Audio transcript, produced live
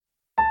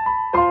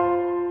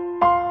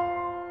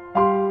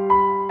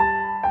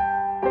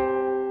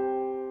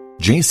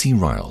J.C.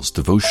 Ryle's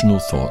Devotional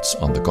Thoughts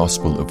on the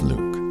Gospel of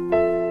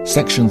Luke.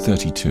 Section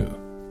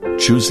 32,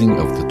 Choosing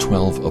of the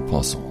 12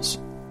 Apostles.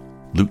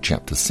 Luke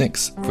chapter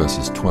 6,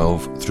 verses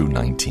 12 through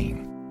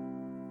 19.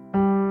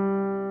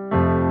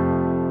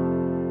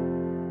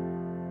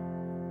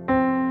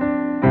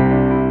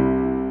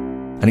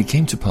 And it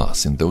came to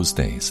pass in those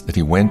days that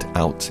he went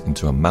out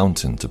into a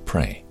mountain to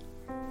pray,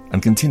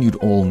 and continued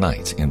all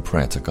night in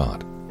prayer to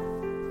God.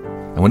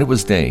 And when it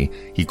was day,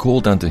 he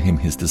called unto him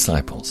his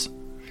disciples,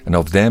 and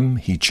of them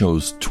he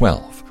chose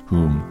 12,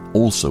 whom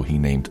also he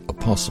named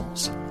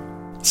apostles: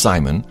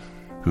 Simon,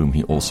 whom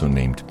he also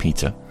named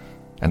Peter,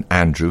 and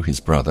Andrew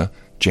his brother,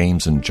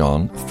 James and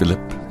John,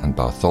 Philip and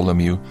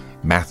Bartholomew,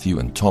 Matthew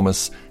and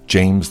Thomas,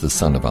 James the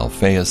son of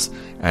Alphaeus,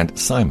 and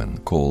Simon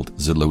called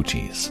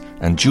Zelotes,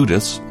 and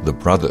Judas the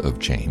brother of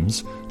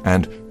James,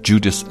 and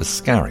Judas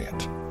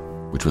Iscariot,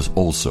 which was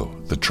also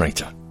the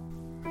traitor.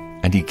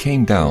 And he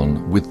came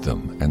down with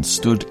them, and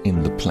stood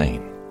in the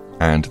plain,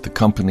 and the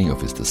company of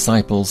his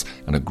disciples,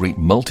 and a great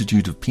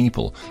multitude of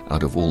people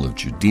out of all of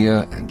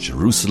Judea and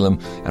Jerusalem,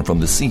 and from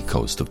the sea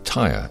coast of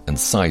Tyre and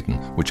Sidon,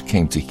 which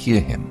came to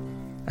hear him,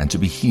 and to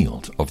be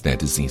healed of their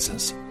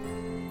diseases.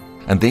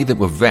 And they that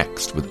were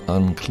vexed with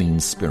unclean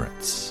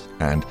spirits,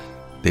 and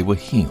they were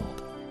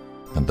healed.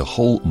 And the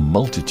whole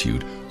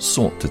multitude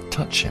sought to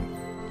touch him,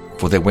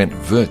 for there went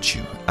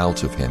virtue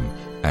out of him,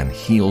 and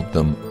healed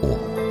them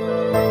all.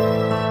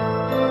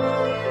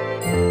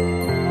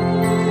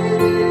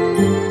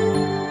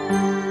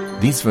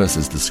 These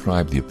verses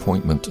describe the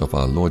appointment of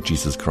our Lord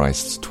Jesus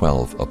Christ's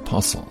 12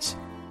 apostles.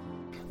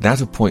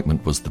 That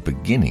appointment was the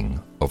beginning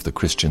of the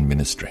Christian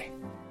ministry.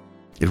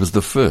 It was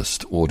the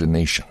first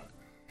ordination,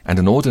 and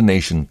an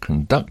ordination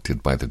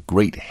conducted by the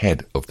great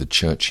head of the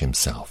church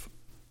himself.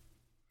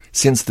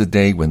 Since the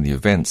day when the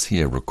events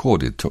here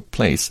recorded took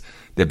place,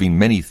 there have been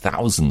many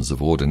thousands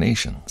of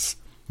ordinations.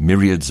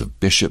 Myriads of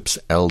bishops,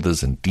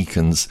 elders, and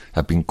deacons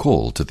have been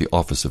called to the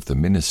office of the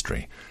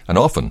ministry, and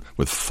often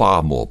with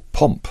far more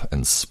pomp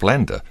and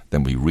splendor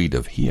than we read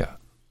of here.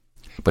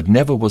 But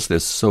never was there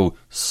so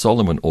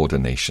solemn an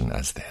ordination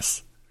as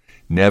this.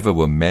 Never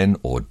were men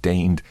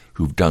ordained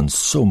who've done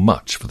so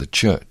much for the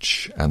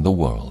church and the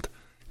world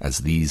as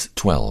these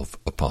 12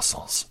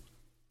 apostles.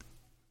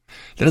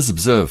 Let us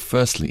observe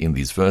firstly in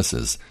these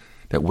verses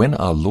that when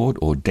our Lord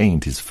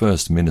ordained his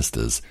first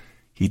ministers,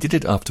 he did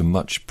it after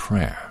much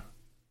prayer.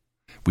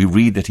 We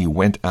read that he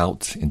went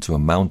out into a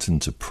mountain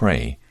to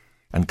pray,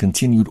 and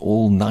continued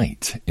all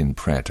night in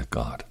prayer to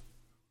God.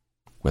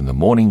 When the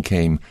morning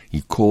came,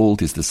 he called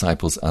his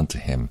disciples unto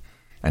him,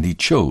 and he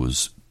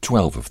chose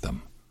 12 of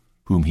them,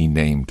 whom he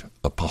named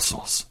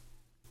apostles.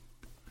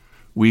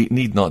 We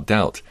need not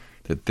doubt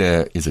that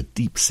there is a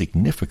deep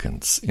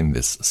significance in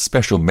this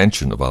special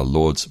mention of our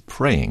Lord's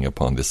praying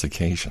upon this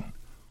occasion.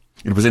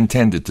 It was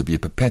intended to be a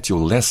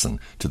perpetual lesson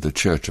to the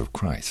Church of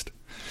Christ.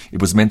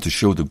 It was meant to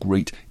show the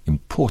great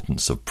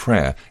importance of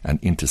prayer and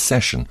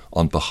intercession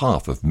on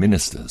behalf of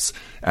ministers,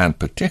 and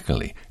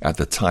particularly at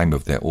the time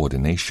of their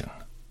ordination.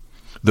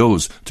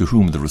 Those to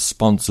whom the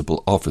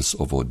responsible office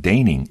of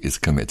ordaining is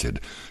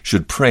committed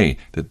should pray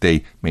that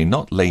they may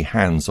not lay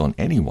hands on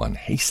anyone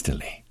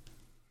hastily.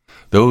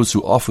 Those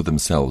who offer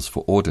themselves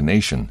for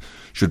ordination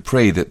should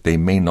pray that they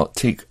may not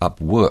take up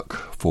work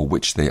for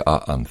which they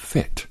are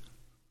unfit,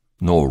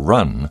 nor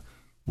run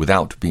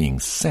without being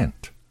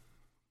sent.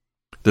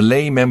 The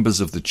lay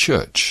members of the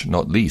church,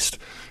 not least,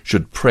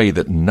 should pray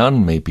that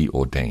none may be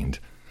ordained,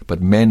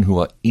 but men who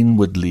are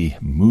inwardly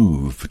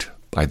moved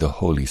by the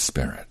Holy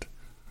Spirit.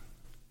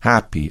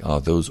 Happy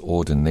are those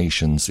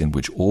ordinations in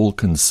which all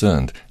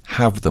concerned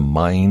have the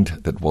mind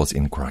that was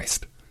in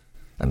Christ,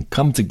 and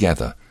come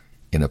together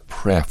in a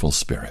prayerful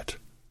spirit.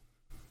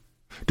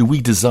 Do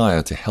we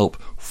desire to help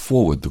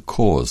forward the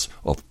cause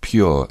of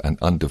pure and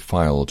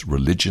undefiled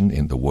religion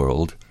in the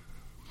world?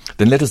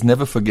 Then let us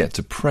never forget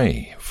to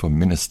pray for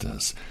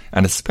ministers,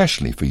 and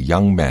especially for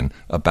young men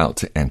about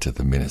to enter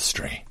the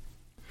ministry.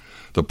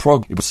 The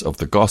progress of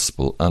the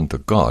gospel unto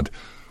God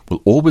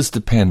will always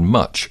depend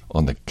much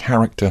on the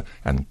character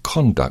and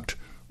conduct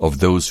of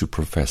those who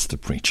profess to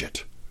preach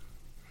it.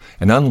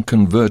 An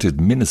unconverted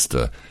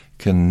minister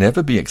can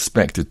never be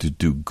expected to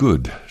do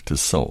good to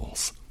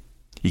souls.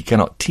 He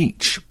cannot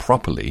teach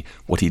properly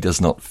what he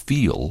does not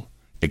feel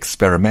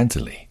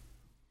experimentally.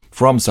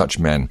 From such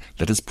men,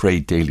 let us pray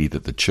daily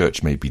that the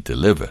church may be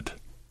delivered.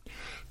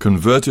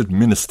 Converted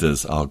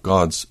ministers are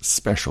God's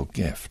special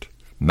gift.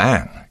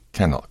 Man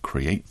cannot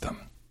create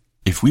them.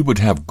 If we would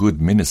have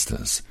good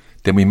ministers,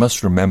 then we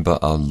must remember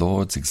our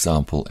Lord's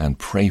example and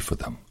pray for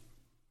them.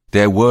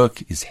 Their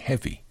work is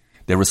heavy,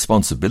 their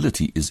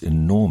responsibility is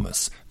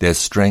enormous, their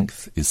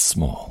strength is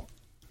small.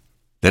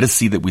 Let us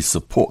see that we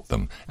support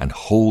them and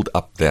hold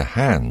up their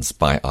hands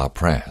by our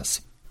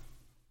prayers.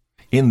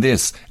 In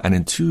this, and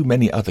in too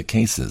many other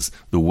cases,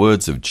 the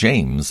words of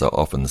James are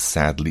often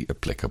sadly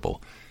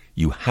applicable.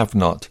 You have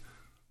not,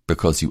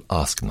 because you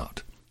ask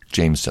not.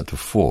 James chapter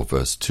 4,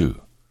 verse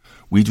 2.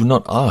 We do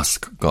not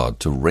ask God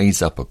to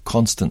raise up a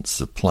constant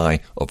supply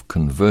of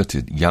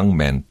converted young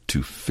men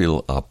to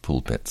fill our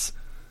pulpits.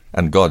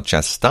 and God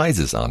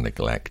chastises our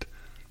neglect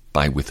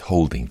by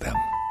withholding them.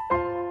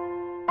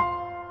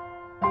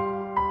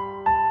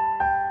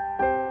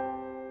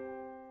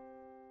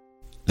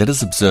 Let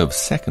us observe,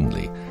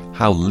 secondly,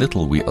 how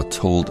little we are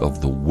told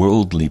of the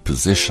worldly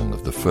position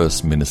of the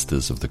first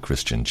ministers of the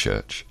Christian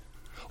church.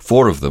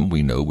 4 of them,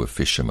 we know, were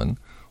fishermen.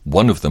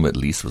 1 of them, at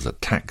least, was a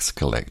tax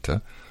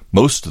collector.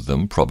 Most of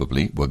them,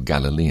 probably, were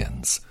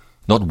Galileans.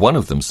 Not one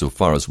of them, so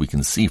far as we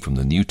can see from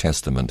the New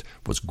Testament,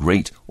 was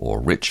great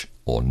or rich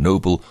or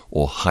noble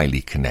or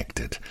highly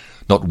connected.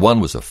 Not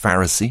one was a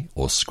Pharisee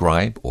or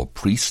scribe or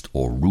priest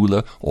or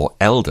ruler or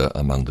elder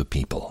among the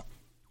people.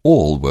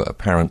 All were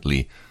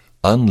apparently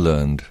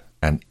unlearned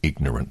and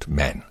ignorant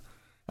men.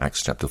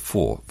 Acts chapter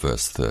 4,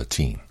 verse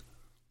 13.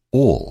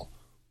 All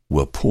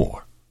were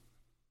poor.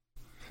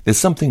 There's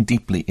something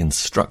deeply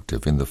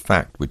instructive in the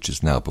fact which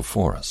is now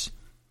before us.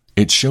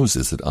 It shows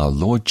us that our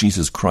Lord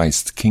Jesus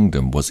Christ's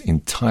kingdom was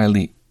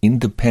entirely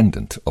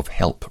independent of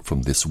help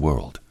from this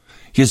world.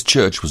 His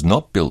church was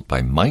not built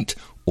by might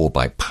or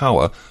by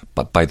power,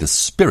 but by the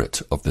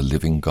Spirit of the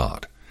living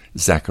God.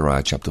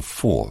 Zechariah chapter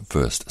 4,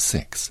 verse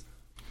 6.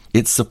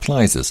 It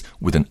supplies us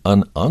with an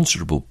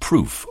unanswerable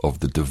proof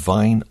of the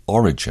divine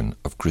origin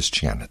of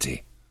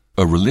Christianity.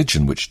 A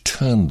religion which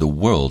turned the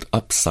world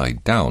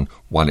upside down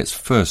while its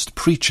first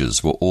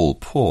preachers were all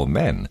poor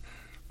men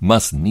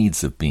must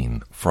needs have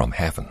been from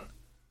heaven.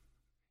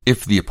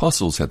 If the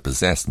apostles had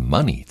possessed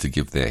money to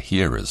give their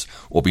hearers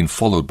or been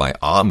followed by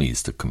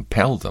armies to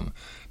compel them,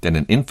 then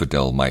an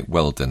infidel might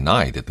well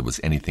deny that there was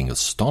anything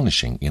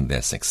astonishing in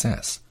their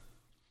success.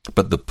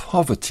 But the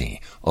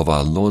poverty of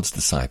our Lord's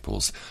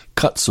disciples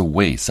cuts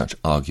away such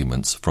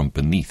arguments from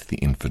beneath the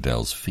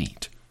infidel's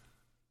feet.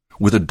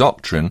 With a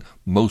doctrine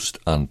most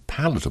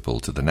unpalatable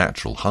to the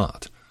natural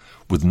heart,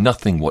 with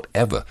nothing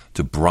whatever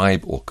to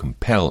bribe or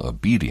compel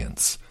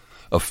obedience,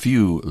 a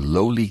few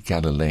lowly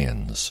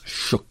Galileans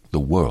shook the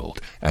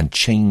world and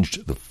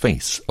changed the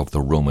face of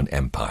the Roman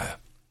Empire.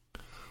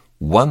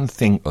 One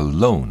thing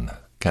alone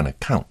can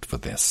account for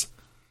this.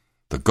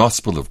 The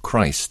gospel of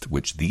Christ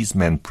which these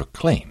men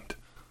proclaimed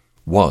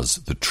was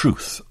the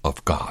truth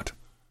of God.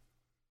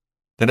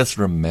 Let us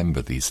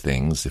remember these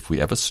things if we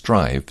ever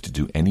strive to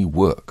do any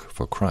work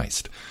for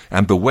Christ,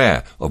 and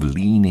beware of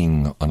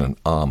leaning on an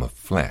arm of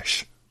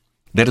flesh.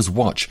 Let us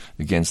watch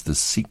against the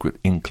secret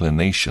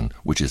inclination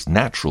which is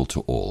natural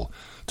to all,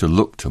 to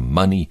look to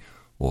money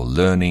or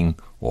learning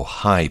or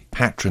high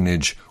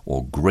patronage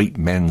or great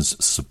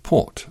men's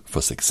support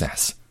for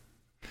success.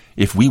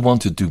 If we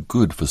want to do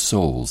good for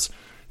souls,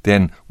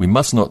 then we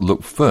must not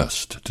look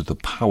first to the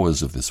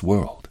powers of this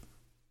world.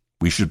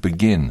 We should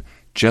begin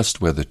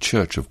just where the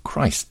Church of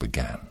Christ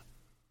began.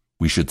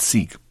 We should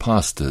seek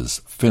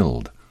pastors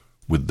filled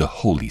with the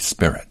Holy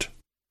Spirit.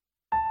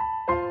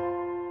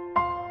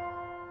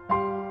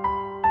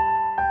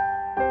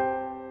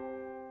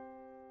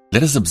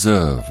 Let us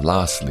observe,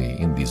 lastly,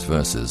 in these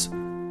verses,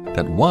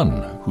 that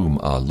one whom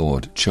our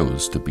Lord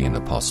chose to be an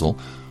apostle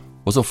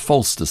was a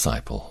false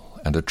disciple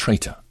and a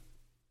traitor.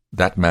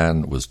 That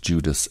man was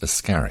Judas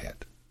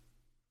Iscariot.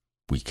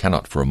 We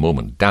cannot for a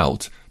moment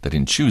doubt that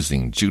in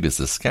choosing Judas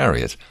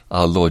Iscariot,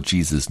 our Lord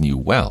Jesus knew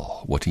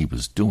well what he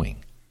was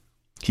doing.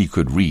 He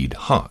could read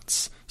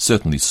hearts,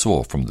 certainly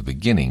saw from the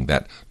beginning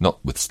that,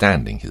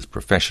 notwithstanding his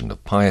profession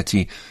of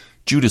piety,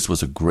 Judas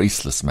was a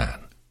graceless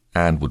man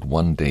and would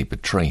one day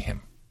betray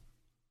him.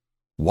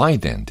 Why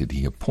then did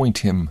he appoint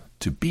him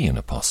to be an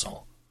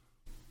apostle?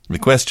 The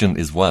question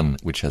is one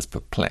which has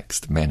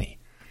perplexed many,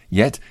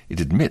 yet it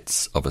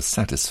admits of a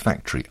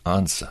satisfactory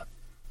answer.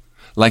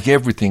 Like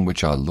everything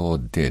which our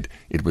Lord did,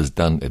 it was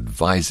done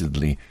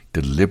advisedly,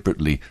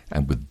 deliberately,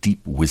 and with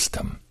deep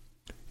wisdom.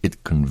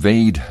 It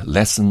conveyed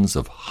lessons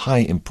of high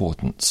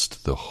importance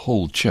to the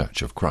whole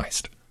Church of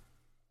Christ.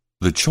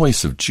 The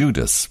choice of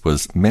Judas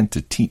was meant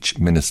to teach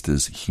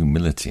ministers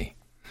humility.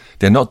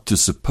 They're not to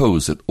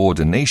suppose that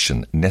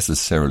ordination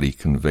necessarily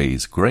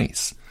conveys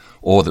grace,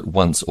 or that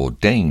once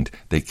ordained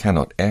they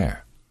cannot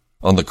err.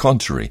 On the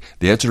contrary,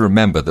 they are to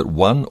remember that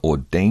one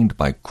ordained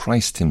by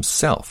Christ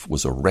himself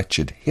was a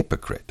wretched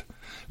hypocrite.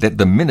 Let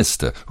the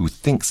minister who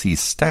thinks he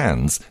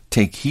stands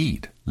take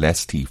heed,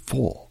 lest he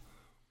fall.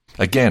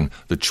 Again,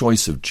 the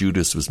choice of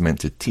Judas was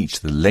meant to teach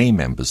the lay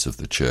members of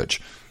the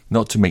church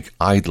not to make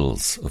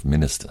idols of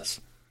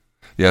ministers.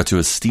 They are to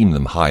esteem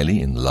them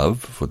highly in love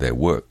for their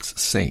work's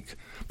sake,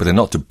 but are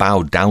not to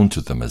bow down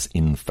to them as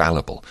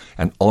infallible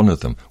and honor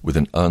them with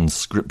an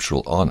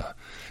unscriptural honor.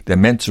 They're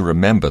meant to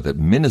remember that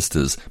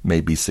ministers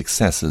may be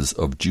successors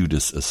of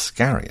Judas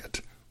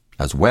Iscariot,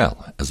 as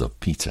well as of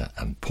Peter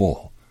and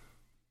Paul.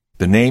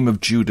 The name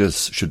of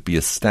Judas should be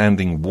a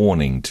standing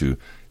warning to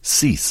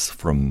cease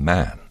from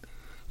man.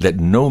 Let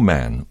no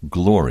man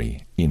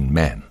glory in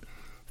men.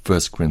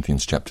 1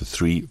 Corinthians chapter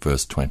 3,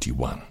 verse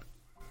 21.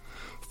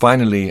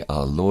 Finally,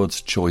 our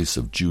Lord's choice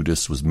of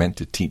Judas was meant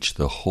to teach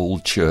the whole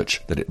church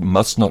that it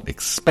must not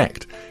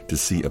expect to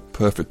see a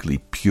perfectly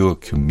pure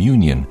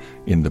communion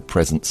in the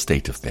present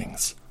state of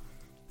things.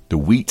 The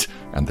wheat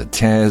and the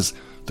tares,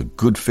 the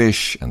good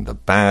fish and the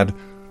bad,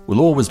 will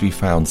always be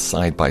found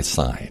side by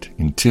side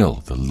until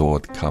the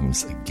Lord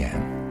comes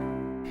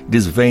again. It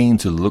is vain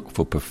to look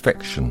for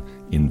perfection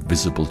in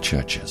visible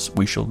churches.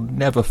 We shall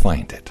never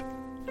find it.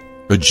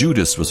 A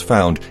Judas was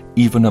found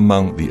even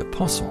among the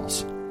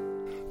apostles.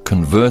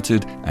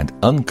 Converted and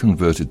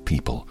unconverted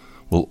people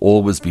will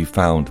always be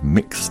found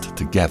mixed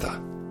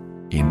together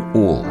in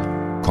all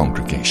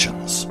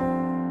congregations.